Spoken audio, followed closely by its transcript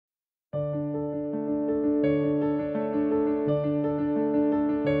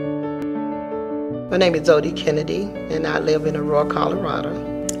My name is Odie Kennedy, and I live in Aurora, Colorado.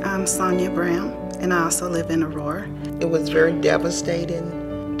 I'm Sunjia Brown, and I also live in Aurora. It was very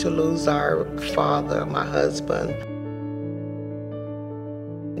devastating to lose our father, my husband.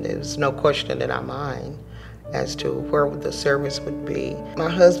 There's no question in our mind as to where the service would be. My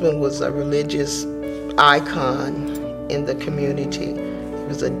husband was a religious icon in the community. He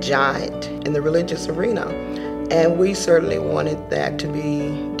was a giant in the religious arena. And we certainly wanted that to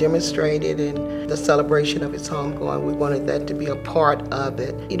be demonstrated in the celebration of his homegoing. We wanted that to be a part of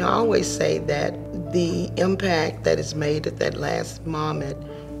it. You know, I always say that the impact that is made at that last moment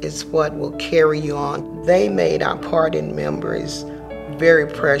is what will carry you on. They made our parting memories very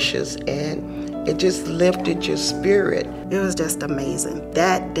precious, and it just lifted your spirit. It was just amazing.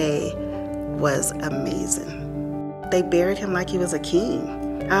 That day was amazing. They buried him like he was a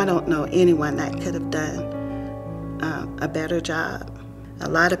king. I don't know anyone that could have done a better job. A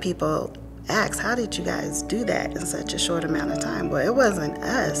lot of people ask, how did you guys do that in such a short amount of time? Well, it wasn't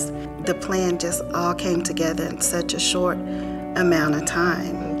us. The plan just all came together in such a short amount of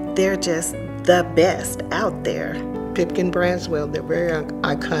time. They're just the best out there. Pipkin Braswell, they're very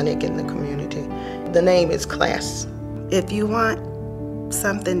iconic in the community. The name is class. If you want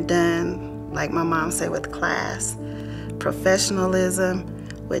something done, like my mom said, with class, professionalism,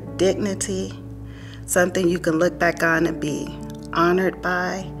 with dignity, something you can look back on and be honored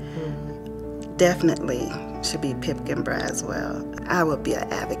by, definitely should be Pipkin Braswell. I would be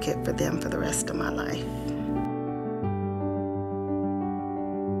an advocate for them for the rest of my life.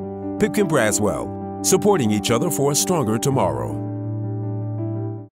 Pipkin Braswell, supporting each other for a stronger tomorrow.